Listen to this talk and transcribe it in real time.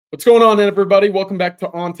What's going on, everybody? Welcome back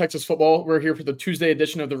to On Texas Football. We're here for the Tuesday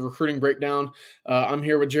edition of the Recruiting Breakdown. I'm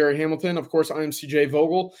here with Jerry Hamilton. Of course, I am CJ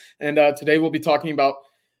Vogel, and today we'll be talking about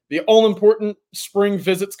the all-important spring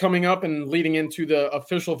visits coming up and leading into the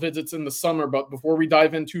official visits in the summer. But before we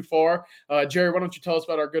dive in too far, Jerry, why don't you tell us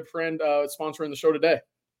about our good friend sponsoring the show today?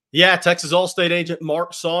 Yeah, Texas All-State agent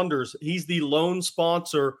Mark Saunders. He's the lone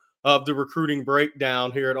sponsor of the Recruiting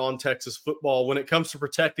Breakdown here at On Texas Football. When it comes to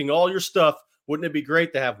protecting all your stuff, wouldn't it be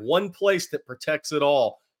great to have one place that protects it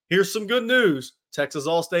all? Here's some good news. Texas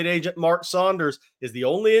All-State agent Mark Saunders is the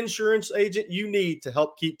only insurance agent you need to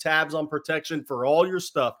help keep tabs on protection for all your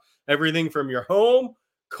stuff. Everything from your home,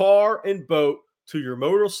 car, and boat to your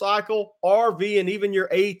motorcycle, RV, and even your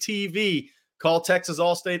ATV. Call Texas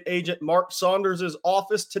All-State agent Mark Saunders'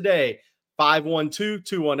 office today,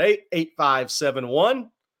 512-218-8571.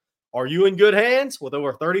 Are you in good hands? With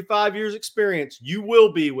over 35 years experience, you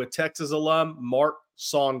will be with Texas alum Mark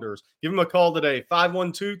Saunders. Give him a call today,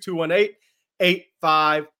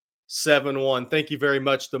 512-218-8571. Thank you very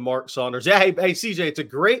much to Mark Saunders. Yeah, hey, CJ, it's a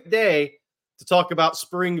great day to talk about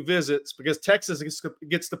spring visits because Texas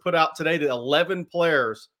gets to put out today that 11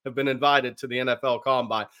 players have been invited to the NFL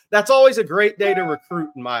Combine. That's always a great day to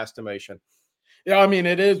recruit, in my estimation. Yeah, I mean,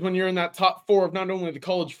 it is when you're in that top four of not only the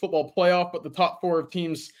college football playoff, but the top four of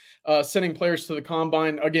teams sending players to the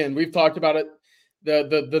Combine. Again, we've talked about it.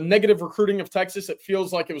 The negative recruiting of Texas, it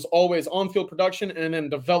feels like it was always on-field production and then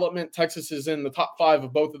development. Texas is in the top five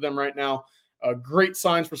of both of them right now. Great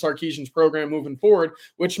signs for Sarkisian's program moving forward,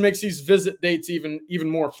 which makes these visit dates even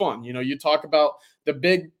more fun. You know, you talk about the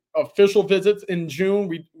big official visits in June.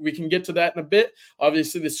 We can get to that in a bit.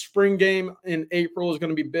 Obviously, the spring game in April is going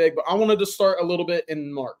to be big, but I wanted to start a little bit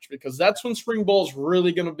in March because that's when spring ball is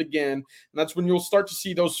really going to begin. And that's when you'll start to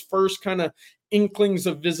see those first kind of inklings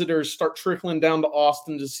of visitors start trickling down to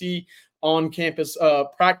Austin to see on-campus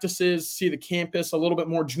practices, see the campus, a little bit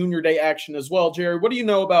more junior day action as well. Jerry, what do you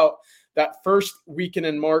know about that first weekend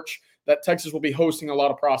in March that Texas will be hosting a lot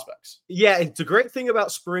of prospects? Yeah, it's a great thing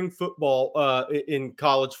about spring football in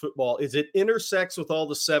college football is it intersects with all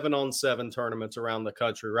the 7-on-7 tournaments around the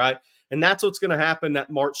country, right? And that's what's going to happen that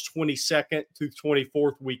March 22nd through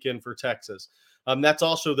 24th weekend for Texas. That's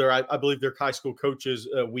also I believe, their high school coaches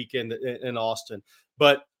weekend in Austin.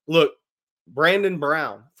 But look, Brandon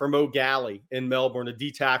Brown from O'Galley in Melbourne, a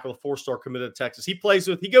D tackle, a 4-star committed to Texas. He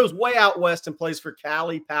goes way out west and plays for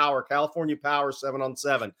California Power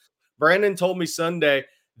 7-on-7. Brandon told me Sunday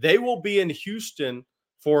they will be in Houston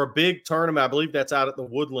for a big tournament. I believe that's out at the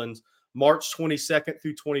Woodlands, March 22nd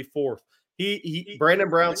through 24th. Brandon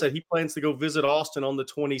Brown said he plans to go visit Austin on the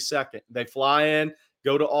 22nd. They fly in,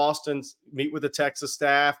 go to Austin, meet with the Texas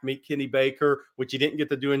staff, meet Kenny Baker, which he didn't get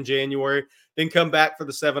to do in January, then come back for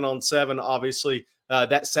the 7-on-7, obviously,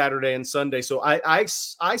 that Saturday and Sunday. So I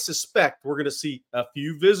suspect we're going to see a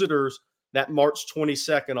few visitors that March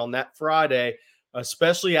 22nd on that Friday,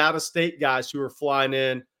 especially out-of-state guys who are flying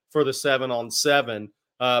in for the 7-on-7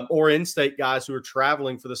 or in-state guys who are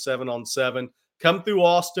traveling for the 7-on-7. Come through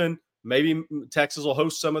Austin. Maybe Texas will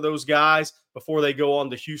host some of those guys before they go on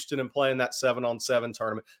to Houston and play in that 7-on-7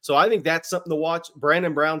 tournament. So I think that's something to watch.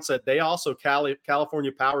 Brandon Brown said they also,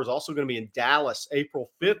 California Power is also going to be in Dallas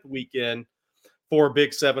April 5th weekend for a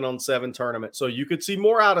big 7-on-7 tournament. So you could see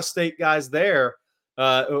more out-of-state guys there.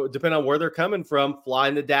 Depending on where they're coming from, fly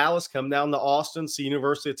into Dallas, come down to Austin, see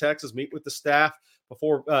University of Texas, meet with the staff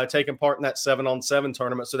before taking part in that 7-on-7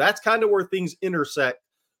 tournament. So that's kind of where things intersect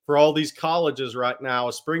for all these colleges right now.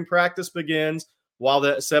 As spring practice begins, while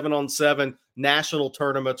the 7-on-7 national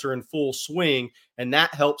tournaments are in full swing, and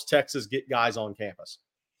that helps Texas get guys on campus.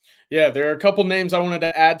 Yeah, there are a couple names I wanted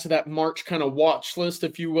to add to that March kind of watch list,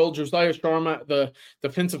 if you will. Josiah Sharma, the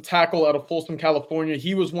defensive tackle out of Folsom, California.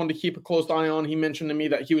 He was one to keep a close eye on. He mentioned to me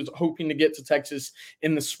that he was hoping to get to Texas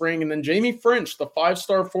in the spring. And then Jamie French, the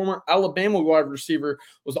 5-star former Alabama wide receiver,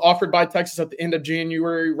 was offered by Texas at the end of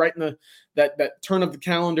January, right in that turn of the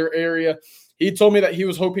calendar area. He told me that he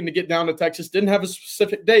was hoping to get down to Texas. Didn't have a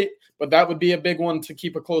specific date, but that would be a big one to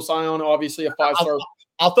keep a close eye on. Obviously, a 5-star.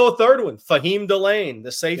 I'll throw a third one. Fahim Delane,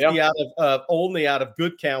 the safety out of Olney, out of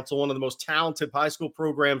Good Counsel, one of the most talented high school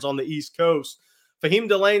programs on the East Coast. Fahim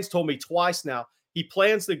Delane's told me twice now he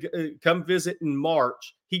plans to come visit in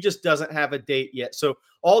March. He just doesn't have a date yet. So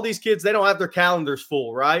all these kids, they don't have their calendars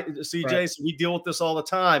full, right? CJ, right. So we deal with this all the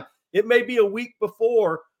time. It may be a week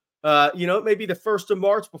before. It may be the 1st of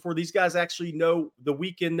March before these guys actually know the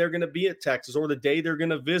weekend they're going to be at Texas or the day they're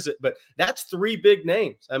going to visit. But that's 3 big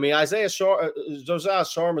names. I mean, Josiah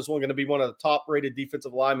Sharma is going to be one of the top-rated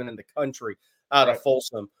defensive linemen in the country out of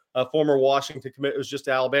Folsom. Former Washington commit was just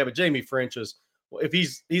Alabama. Jamie French is if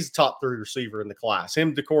he's a top 3 receiver in the class.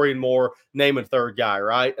 Him, DeCorian Moore, name a third guy,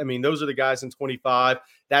 right? I mean, those are the guys in 25.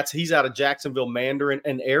 He's out of Jacksonville, Mandarin,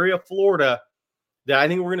 an area of Florida that I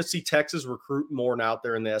think we're going to see Texas recruit more now out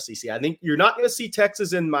there in the SEC. I think you're not going to see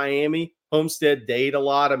Texas in Miami, Homestead, Dade a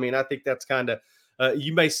lot. I mean, I think that's kind of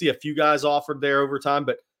you may see a few guys offered there over time,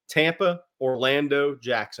 but Tampa, Orlando,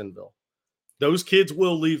 Jacksonville. Those kids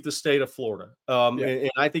will leave the state of Florida.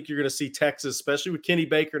 And I think you're going to see Texas, especially with Kenny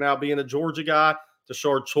Baker now being a Georgia guy,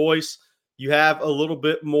 Tashard Choice. You have a little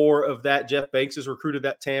bit more of that. Jeff Banks has recruited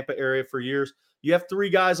that Tampa area for years. You have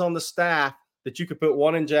 3 guys on the staff that you could put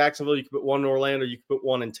one in Jacksonville, you could put one in Orlando, you could put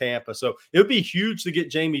one in Tampa. So it would be huge to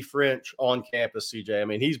get Jamie French on campus, CJ. I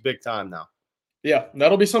mean, he's big time now. Yeah,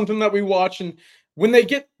 that'll be something that we watch. And when they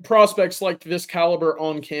get prospects like this caliber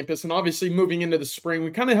on campus, and obviously moving into the spring,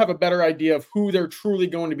 we kind of have a better idea of who they're truly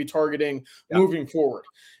going to be targeting moving forward.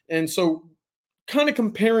 And so kind of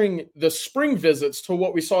comparing the spring visits to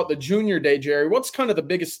what we saw at the junior day, Jerry, what's kind of the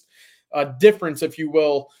biggest difference, if you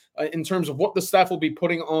will, in terms of what the staff will be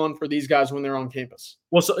putting on for these guys when they're on campus?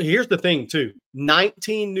 Well, so here's the thing, too.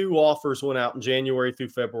 19 new offers went out in January through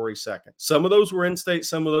February 2nd. Some of those were in-state,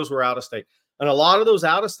 some of those were out-of-state. And a lot of those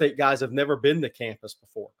out-of-state guys have never been to campus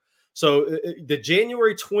before. So the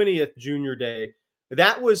January 20th junior day,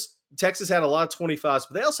 that was – Texas had a lot of 25s,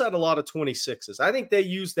 but they also had a lot of 26s. I think they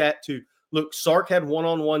used that to – look, Sark had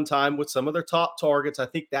one-on-one time with some of their top targets. I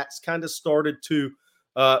think that's kind of started to –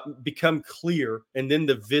 become clear. And then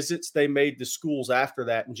the visits they made to schools after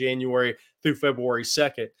that in January through February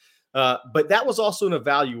 2nd. But that was also an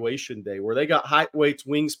evaluation day where they got height, weights,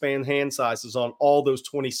 wingspan, hand sizes on all those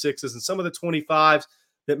 26s and some of the 25s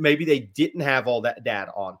that maybe they didn't have all that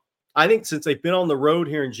data on. I think since they've been on the road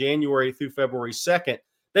here in January through February 2nd,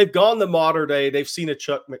 they've gone to modern day. They've seen a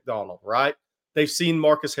Chuck McDonald, right? They've seen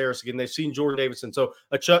Marcus Harris again. They've seen Jordan Davidson. So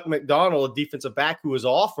a Chuck McDonald, a defensive back who was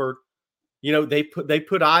offered, you know, they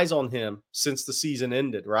put eyes on him since the season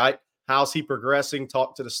ended, right? How's he progressing?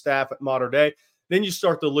 Talk to the staff at modern day. Then you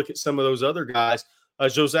start to look at some of those other guys.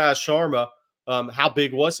 Josiah Sharma, how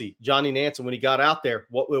big was he? Johnny Nansen, when he got out there,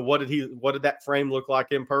 what did that frame look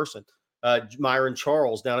like in person? Myron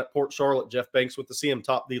Charles down at Port Charlotte, Jeff Banks went to see him,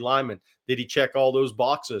 top D lineman. Did he check all those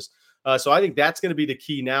boxes? So I think that's going to be the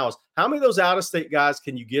key now is how many of those out-of-state guys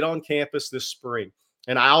can you get on campus this spring?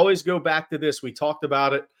 And I always go back to this. We talked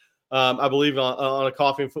about it, I believe, on a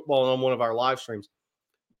Coffee and Football and on one of our live streams.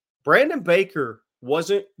 Brandon Baker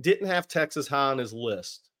didn't have Texas high on his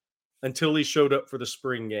list until he showed up for the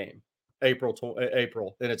spring game, April,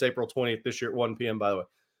 and it's April 20th this year at 1 p.m., by the way.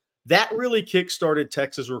 That really kickstarted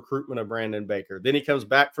Texas recruitment of Brandon Baker. Then he comes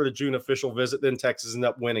back for the June official visit. Then Texas ended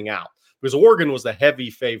up winning out because Oregon was the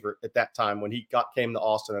heavy favorite at that time when he came to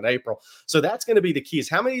Austin in April. So that's going to be the key is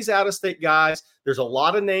how many of these out-of-state guys, there's a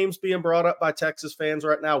lot of names being brought up by Texas fans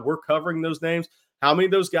right now. We're covering those names. How many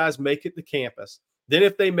of those guys make it to campus? Then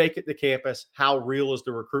if they make it to campus, how real is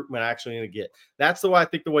the recruitment actually going to get? That's the way I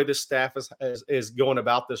think the way this staff is going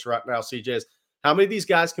about this right now, CJ, is how many of these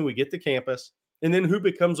guys can we get to campus? And then who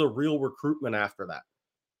becomes a real recruitment after that?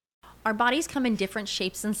 Our bodies come in different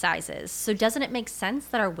shapes and sizes, so doesn't it make sense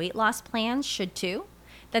that our weight loss plans should too?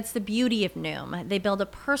 That's the beauty of Noom. They build a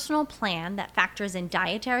personal plan that factors in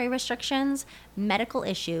dietary restrictions, medical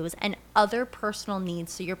issues, and other personal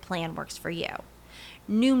needs so your plan works for you.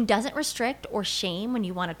 Noom doesn't restrict or shame when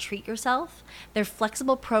you want to treat yourself. Their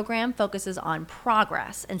flexible program focuses on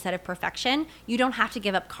progress instead of perfection. You don't have to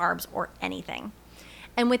give up carbs or anything.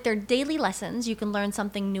 And with their daily lessons, you can learn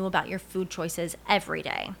something new about your food choices every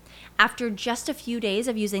day. After just a few days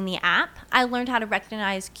of using the app, I learned how to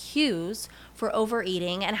recognize cues for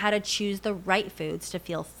overeating and how to choose the right foods to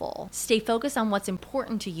feel full. Stay focused on what's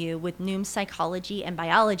important to you with Noom's psychology and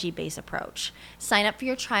biology-based approach. Sign up for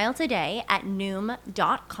your trial today at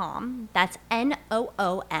Noom.com. That's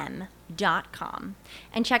Noom.com.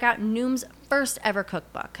 And check out Noom's first ever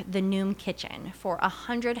cookbook, The Noom Kitchen, for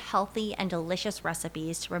 100 healthy and delicious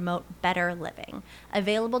recipes to promote better living.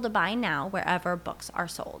 Available to buy now wherever books are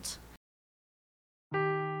sold.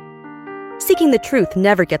 Seeking the truth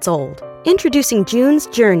never gets old. Introducing June's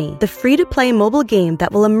Journey, the free-to-play mobile game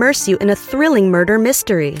that will immerse you in a thrilling murder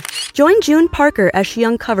mystery. Join June Parker as she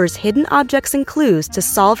uncovers hidden objects and clues to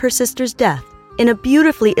solve her sister's death in a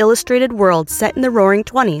beautifully illustrated world set in the Roaring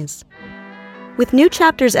 '20s. With new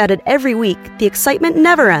chapters added every week, the excitement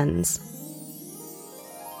never ends.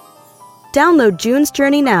 Download June's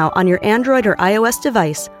Journey now on your Android or iOS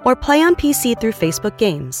device or play on PC through Facebook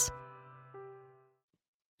Games.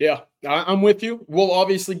 Yeah, I'm with you. We'll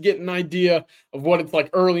obviously get an idea of what it's like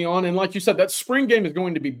early on. And like you said, that spring game is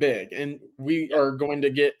going to be big. And we are going to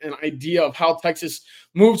get an idea of how Texas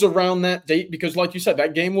moves around that date because, like you said,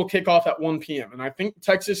 that game will kick off at 1 p.m. And I think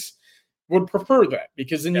Texas would prefer that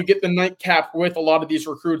because then you get the nightcap with a lot of these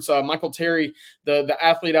recruits. Michael Terry, the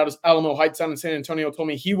athlete out of Alamo Heights out in San Antonio, told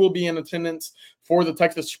me he will be in attendance for the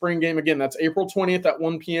Texas spring game. Again, that's April 20th at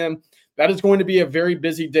 1 p.m. That is going to be a very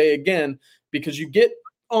busy day again because you get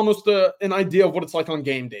almost an idea of what it's like on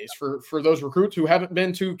game days for those recruits who haven't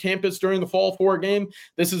been to campus during the fall for a game.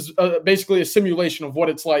 This is basically a simulation of what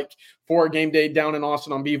it's like for a game day down in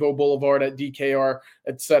Austin on Bevo Boulevard at DKR,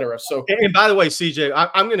 etc. So, and by the way, CJ,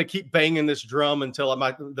 I'm going to keep banging this drum until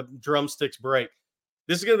the drumsticks break.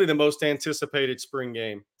 This is going to be the most anticipated spring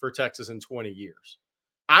game for Texas in 20 years.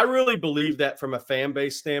 I really believe that from a fan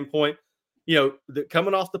base standpoint.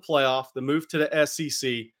 Coming off the playoff, the move to the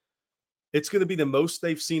SEC. It's going to be the most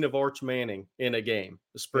they've seen of Arch Manning in a game,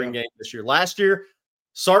 the spring game this year. Last year,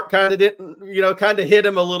 Sark kind of didn't, kind of hit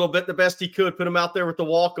him a little bit the best he could, put him out there with the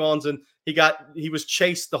walk-ons, and he was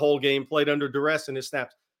chased the whole game, played under duress in his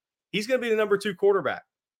snaps. He's going to be the number 2 quarterback.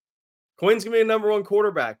 Quinn's going to be a number 1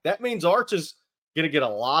 quarterback. That means Arch is going to get a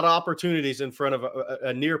lot of opportunities in front of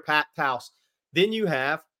a near-packed house. Then you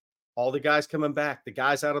have all the guys coming back, the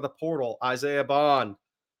guys out of the portal, Isaiah Bond,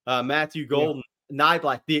 Matthew Golden.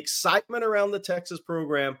 Niblack, the excitement around the Texas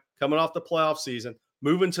program coming off the playoff season,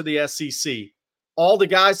 moving to the SEC, all the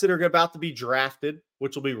guys that are about to be drafted,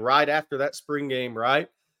 which will be right after that spring game, right?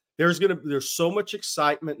 There's so much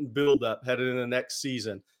excitement and buildup headed into the next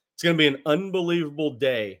season. It's going to be an unbelievable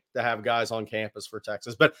day to have guys on campus for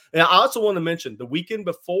Texas. But I also want to mention the weekend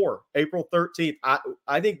before, April 13th,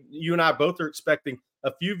 I think you and I both are expecting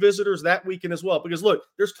a few visitors that weekend as well. Because, look,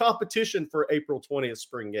 there's competition for April 20th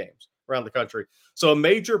spring games around the country. So a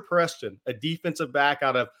Major Preston, a defensive back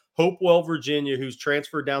out of Hopewell, Virginia, who's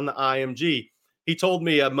transferred down to IMG, he told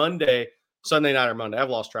me Sunday night or Monday, I've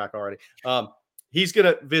lost track already. He's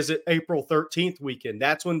going to visit April 13th weekend.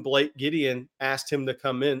 That's when Blake Gideon asked him to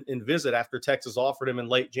come in and visit after Texas offered him in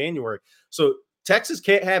late January. So Texas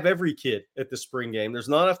can't have every kid at the spring game. There's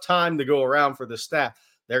not enough time to go around for the staff.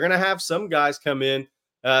 They're going to have some guys come in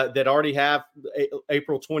that already have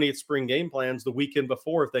April 20th spring game plans the weekend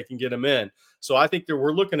before if they can get them in. So I think that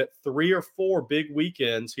we're looking at 3 or 4 big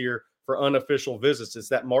weekends here for unofficial visits. It's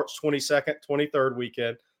that March 22nd, 23rd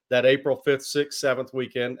weekend, that April 5th, 6th, 7th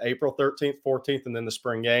weekend, April 13th, 14th, and then the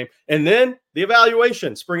spring game. And then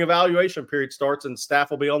the spring evaluation period starts, and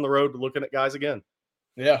staff will be on the road looking at guys again.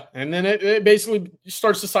 Yeah, and then it basically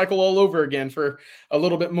starts to cycle all over again for a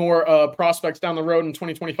little bit more prospects down the road in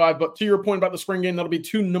 2025. But to your point about the spring game, that'll be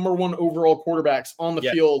 2 number 1 overall quarterbacks on the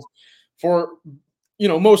field for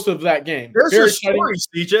most of that game. There's your story,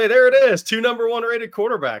 CJ. There it is. 2 number 1 rated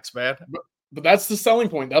quarterbacks, man. But that's the selling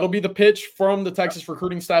point. That'll be the pitch from the Texas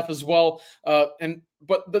recruiting staff as well.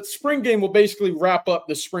 But the spring game will basically wrap up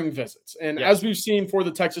the spring visits. And as we've seen for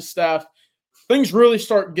the Texas staff, things really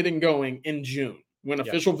start getting going in June. When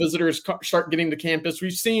official visitors start getting to campus.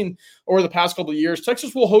 We've seen over the past couple of years,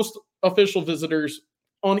 Texas will host official visitors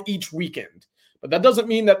on each weekend. But that doesn't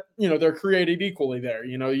mean that, they're created equally there.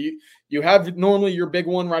 You have normally your big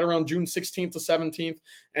one right around June 16th to 17th,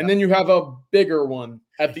 and then you have a bigger one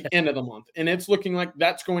at the end of the month. And it's looking like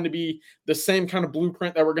that's going to be the same kind of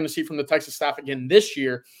blueprint that we're going to see from the Texas staff again this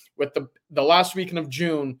year, with the last weekend of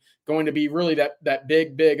June going to be really that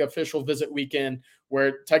big official visit weekend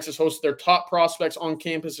where Texas hosts their top prospects on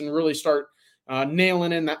campus and really start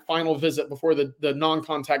nailing in that final visit before the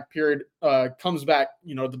non-contact period comes back,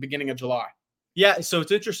 at the beginning of July. Yeah, so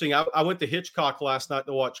it's interesting. I went to Hitchcock last night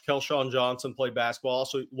to watch Kelshawn Johnson play basketball.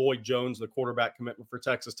 Also, Lloyd Jones, the quarterback commitment for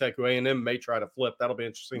Texas Tech, who A&M may try to flip. That'll be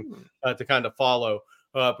interesting to kind of follow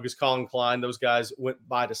because Colin Klein, those guys went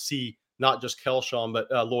by to see not just Kelshawn, but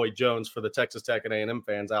Lloyd Jones for the Texas Tech and A&M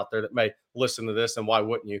fans out there that may listen to this, and why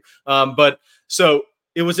wouldn't you? But so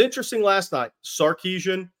it was interesting last night.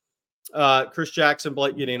 Sarkisian, Chris Jackson,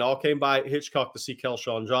 Blake Gideon all came by Hitchcock to see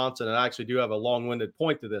Kelshawn Johnson, and I actually do have a long-winded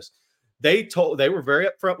point to this. They were very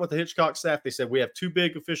upfront with the Hitchcock staff. They said, we have 2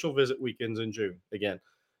 big official visit weekends in June. Again,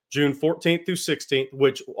 June 14th through 16th,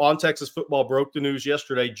 which on Texas football broke the news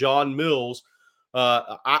yesterday. John Mills,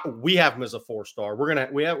 we have him as a 4-star. We're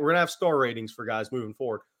gonna have star ratings for guys moving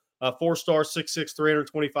forward. 4-star, 6'6",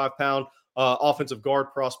 325-pound offensive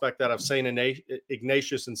guard prospect out of St.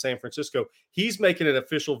 Ignatius in San Francisco. He's making an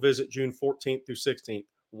official visit June 14th through 16th.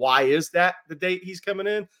 Why is that the date he's coming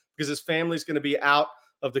in? Because his family's going to be out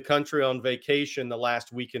of the country on vacation the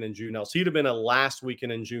last weekend in June. Else he'd have been a last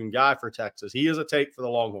weekend in June guy for Texas. He is a take for the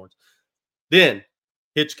Longhorns. Then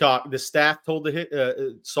Hitchcock, the staff told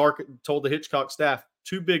Sark told the Hitchcock staff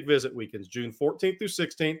 2 big visit weekends, June 14th through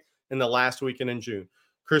 16th, and the last weekend in June.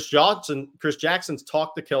 Chris Jackson's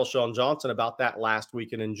talked to Kelshawn Johnson about that last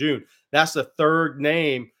weekend in June. That's the third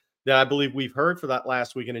name that I believe we've heard for that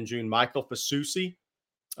last weekend in June. Michael Fasusi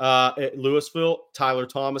at Louisville, Tyler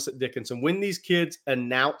Thomas at Dickinson. When these kids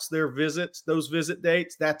announce their visits, those visit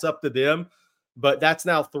dates, that's up to them. But that's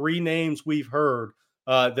now 3 names we've heard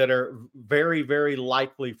that are very, very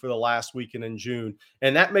likely for the last weekend in June.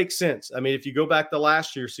 And that makes sense. I mean, if you go back to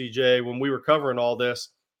last year, CJ, when we were covering all this,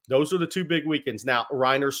 those are the 2 big weekends. Now,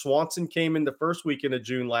 Reiner Swanson came in the first weekend of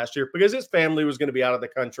June last year because his family was going to be out of the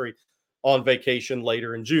country on vacation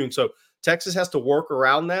later in June. So Texas has to work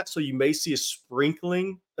around that. So you may see a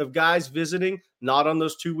sprinkling of guys visiting, not on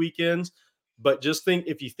those 2 weekends. But just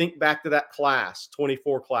if you think back to that class,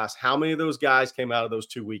 24 class, how many of those guys came out of those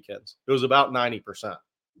 2 weekends? It was about 90%.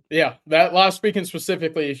 Yeah, that last weekend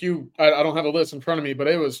specifically, I don't have a list in front of me, but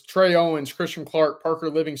it was Trey Owens, Christian Clark, Parker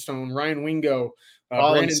Livingstone, Ryan Wingo,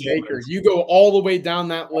 Brandon Baker. You go all the way down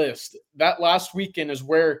that list. That last weekend is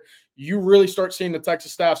where you really start seeing the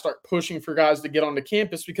Texas staff start pushing for guys to get onto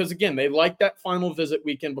campus because, again, they like that final visit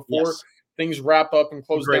weekend before things wrap up and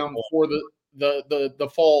close down before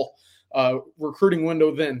the fall recruiting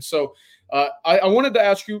window then. So I wanted to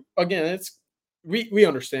ask you, again, we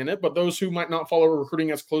understand it, but those who might not follow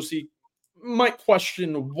recruiting as closely might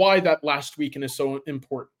question why that last weekend is so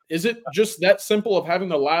important. Is it just that simple of having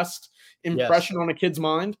the last impression on a kid's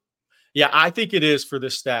mind? Yeah, I think it is for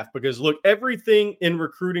this staff because, look, everything in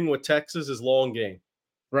recruiting with Texas is long game,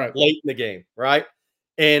 right? Late in the game, right?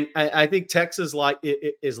 And I think Texas, like,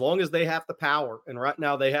 as long as they have the power, and right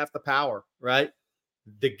now they have the power, right?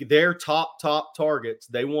 Their top targets,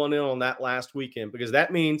 they want in on that last weekend because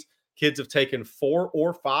that means kids have taken 4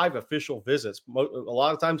 or 5 official visits. A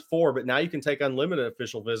lot of times 4, but now you can take unlimited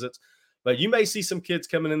official visits. But you may see some kids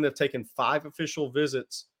coming in that have taken 5 official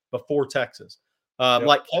visits before Texas.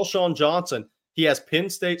 Like Kelshawn Johnson, he has Penn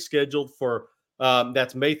State scheduled for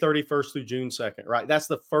that's May 31st through June 2nd, right? That's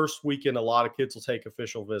the first weekend a lot of kids will take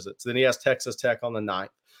official visits. Then he has Texas Tech on the 9th.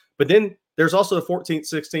 But then there's also the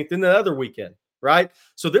 14th, 16th, and the other weekend, right?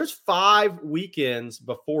 So there's 5 weekends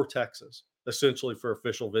before Texas, essentially, for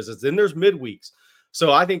official visits. Then there's midweeks.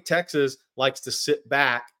 So I think Texas likes to sit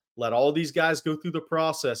back, let all these guys go through the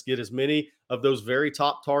process, get as many of those very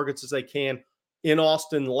top targets as they can in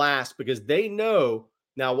Austin last, because they know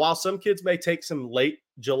now, while some kids may take some late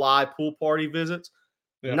July pool party visits,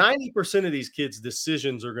 90% of these kids'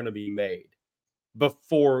 decisions are going to be made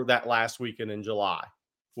before that last weekend in July,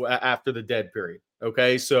 after the dead period.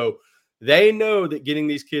 Okay. So they know that getting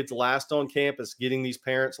these kids last on campus, getting these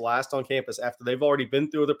parents last on campus after they've already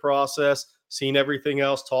been through the process, seen everything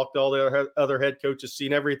else, talked to all the other head coaches,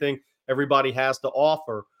 seen everything everybody has to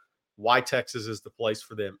offer, why Texas is the place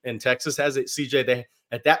for them. And Texas has it, CJ.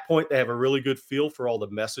 At that point, they have a really good feel for all the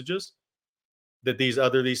messages that these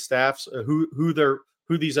staffs, who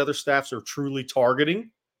these other staffs are truly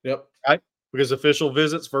targeting. Yep. Right. Because official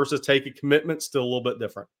visits versus taking commitments still a little bit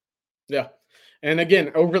different. Yeah. And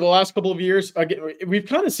again, over the last couple of years, again, we've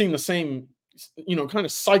kind of seen the same, kind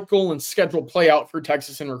of cycle and schedule play out for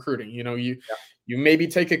Texas in recruiting. You maybe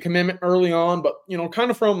take a commitment early on, but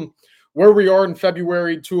kind of from where we are in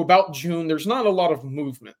February to about June, there's not a lot of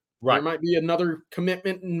movement. Right. There might be another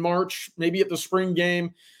commitment in March, maybe at the spring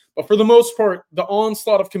game. But for the most part, the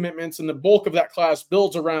onslaught of commitments and the bulk of that class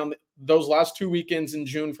builds around those last 2 weekends in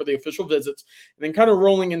June for the official visits, and then kind of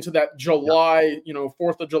rolling into that July,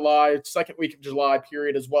 4th of July, second week of July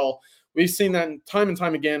period as well. We've seen that time and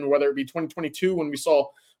time again, whether it be 2022 when we saw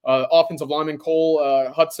offensive lineman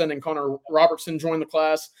Cole Hudson and Connor Robertson join the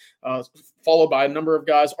class, followed by a number of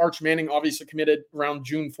guys. Arch Manning obviously committed around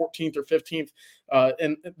June 14th or 15th,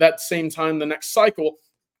 and that same time the next cycle.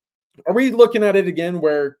 Are we looking at it again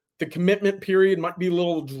where the commitment period might be a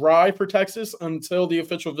little dry for Texas until the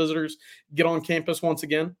official visitors get on campus once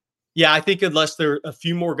again? Yeah, I think unless there a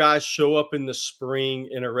few more guys show up in the spring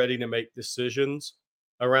and are ready to make decisions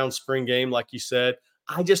around spring game, like you said,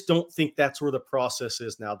 I just don't think that's where the process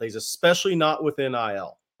is nowadays, especially not with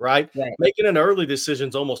NIL, right? Making an early decision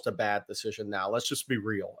is almost a bad decision now. Let's just be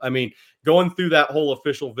real. I mean, going through that whole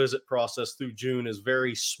official visit process through June is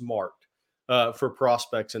very smart for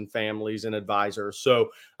prospects and families and advisors. So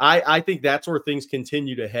I think that's where things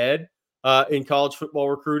continue to head in college football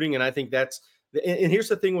recruiting. And I think and here's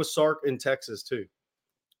the thing with Sark in Texas too.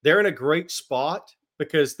 They're in a great spot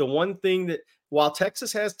because the one thing that, while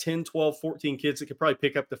Texas has 10, 12, 14 kids that could probably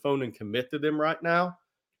pick up the phone and commit to them right now,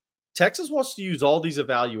 Texas wants to use all these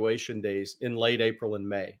evaluation days in late April and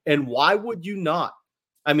May. And why would you not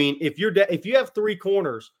I mean, if you have three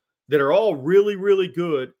corners that are all really, really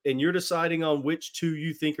good and you're deciding on which two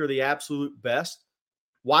you think are the absolute best,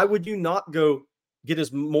 why would you not go get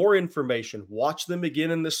us more information, watch them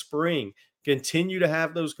again in the spring, continue to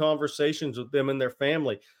have those conversations with them and their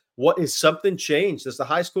family? What is something changed? Does the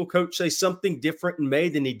high school coach say something different in May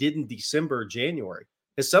than he did in December or January?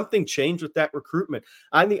 Has something changed with that recruitment?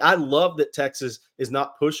 I mean, I love that Texas is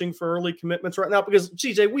not pushing for early commitments right now because,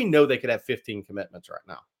 GJ, we know they could have 15 commitments right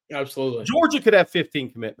now. Absolutely. Georgia could have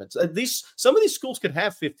 15 commitments. Some of these schools could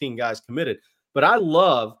have 15 guys committed, but I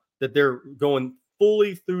love that they're going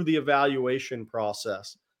fully through the evaluation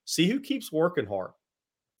process. See who keeps working hard.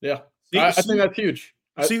 Yeah, I think that's huge.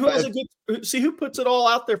 See who puts it all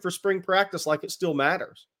out there for spring practice like it still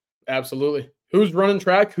matters. Absolutely. Who's running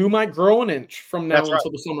track? Who might grow an inch from now That's right.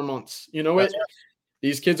 until the summer months? Right.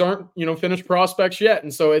 These kids aren't, finished prospects yet.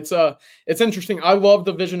 And so it's interesting. I love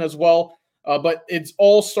the vision as well. But it's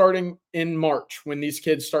all starting in March when these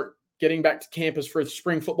kids start getting back to campus for the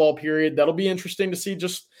spring football period. That'll be interesting to see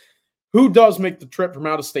just who does make the trip from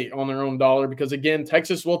out of state on their own dollar, because again,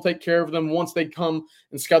 Texas will take care of them once they come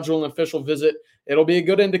and schedule an official visit. It'll be a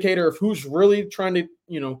good indicator of who's really trying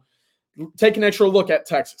to, take an extra look at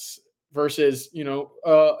Texas versus,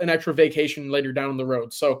 an extra vacation later down the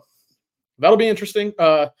road. So that'll be interesting.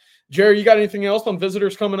 Jerry, you got anything else on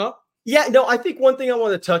visitors coming up? Yeah, no, I think one thing I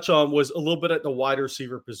want to touch on was a little bit at the wide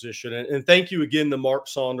receiver position. And thank you again to Mark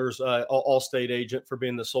Saunders, All-State agent, for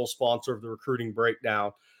being the sole sponsor of the recruiting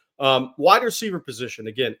breakdown. Wide receiver position,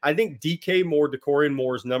 again, I think DK Moore, DeCorian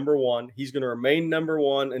Moore is number one. He's going to remain number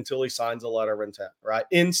one until he signs a letter of intent, right?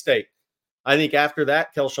 In state. I think after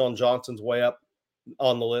that, Kelshawn Johnson's way up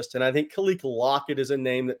on the list. And I think Khaleke Lockett is a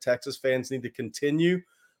name that Texas fans need to continue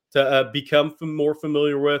to become more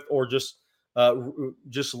familiar with, or just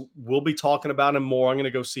we'll be talking about him more. I'm going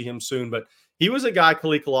to go see him soon. But he was a guy,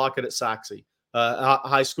 Khaleke Lockett, at Saxe,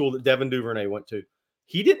 high school that Devin Duvernay went to.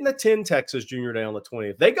 He didn't attend Texas Junior Day on the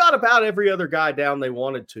 20th. They got about every other guy down they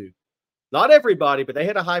wanted to. Not everybody, but they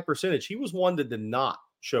had a high percentage. He was one that did not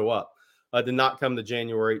show up, did not come to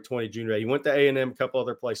January 20 Junior Day. He went to A&M, a couple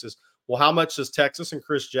other places. Well, how much does Texas and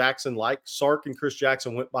Chris Jackson like? Sark and Chris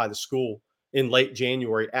Jackson went by the school in late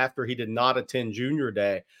January after he did not attend Junior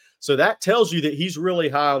Day. So that tells you that he's really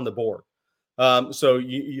high on the board.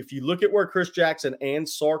 If you look at where Chris Jackson and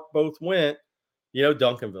Sark both went,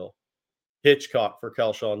 Duncanville, Hitchcock for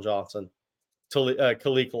Kelshawn Johnson,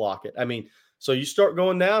 Khaleke Lockett. I mean, so you start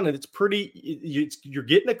going down and it's you're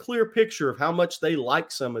getting a clear picture of how much they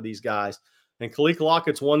like some of these guys. And Khaleke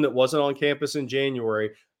Lockett's one that wasn't on campus in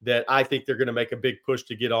January that I think they're going to make a big push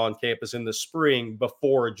to get on campus in the spring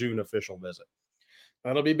before a June official visit.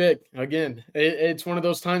 That'll be big. Again, it's one of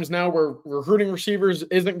those times now where recruiting receivers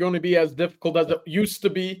isn't going to be as difficult as it used to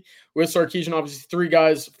be with Sarkisian. Obviously, 3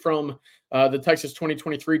 guys from the Texas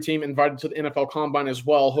 2023 team invited to the NFL Combine as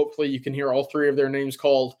well. Hopefully, you can hear all 3 of their names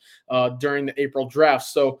called during the April draft.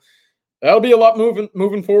 So that'll be a lot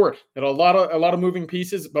moving forward. And a lot of moving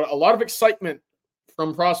pieces, but a lot of excitement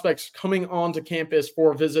from prospects coming onto campus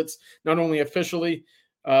for visits, not only officially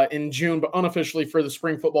in June, but unofficially for the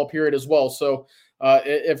spring football period as well. So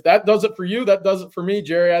if that does it for you, that does it for me,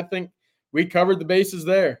 Jerry. I think we covered the bases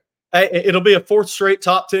there. Hey, it'll be a 4th straight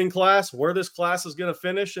top 10 class. Where this class is going to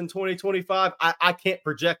finish in 2025, I can't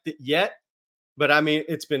project it yet. But, I mean,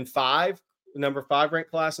 it's been 5, number 5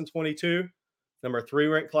 ranked class in 22, number 3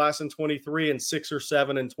 ranked class in 23, and 6 or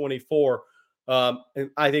 7 in 24.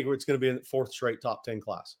 And I think it's going to be a 4th straight top 10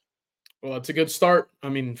 class. Well, it's a good start. I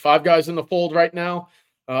mean, 5 guys in the fold right now.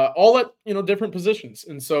 All at different positions,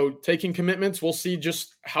 and so taking commitments, we'll see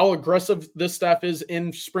just how aggressive this staff is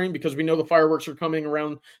in spring, because we know the fireworks are coming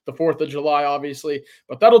around the 4th of July, obviously.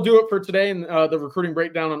 But that'll do it for today and the recruiting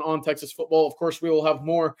breakdown on Texas Football. Of course, we will have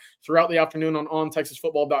more throughout the afternoon on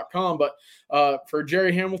ontexasfootball.com. But for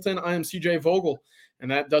Jerry Hamilton, I am CJ Vogel, and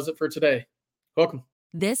that does it for today. Welcome.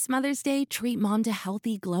 This Mother's Day, treat mom to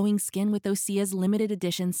healthy, glowing skin with Osea's limited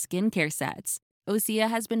edition skincare sets. Osea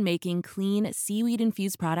has been making clean,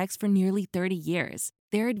 seaweed-infused products for nearly 30 years.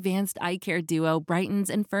 Their advanced eye care duo brightens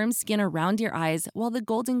and firms skin around your eyes, while the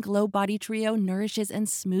Golden Glow Body Trio nourishes and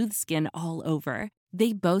smooths skin all over.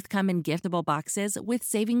 They both come in giftable boxes with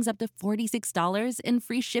savings up to $46 and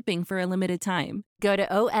free shipping for a limited time. Go to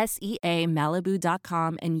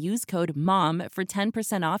OSEAMalibu.com and use code MOM for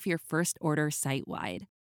 10% off your first order site-wide.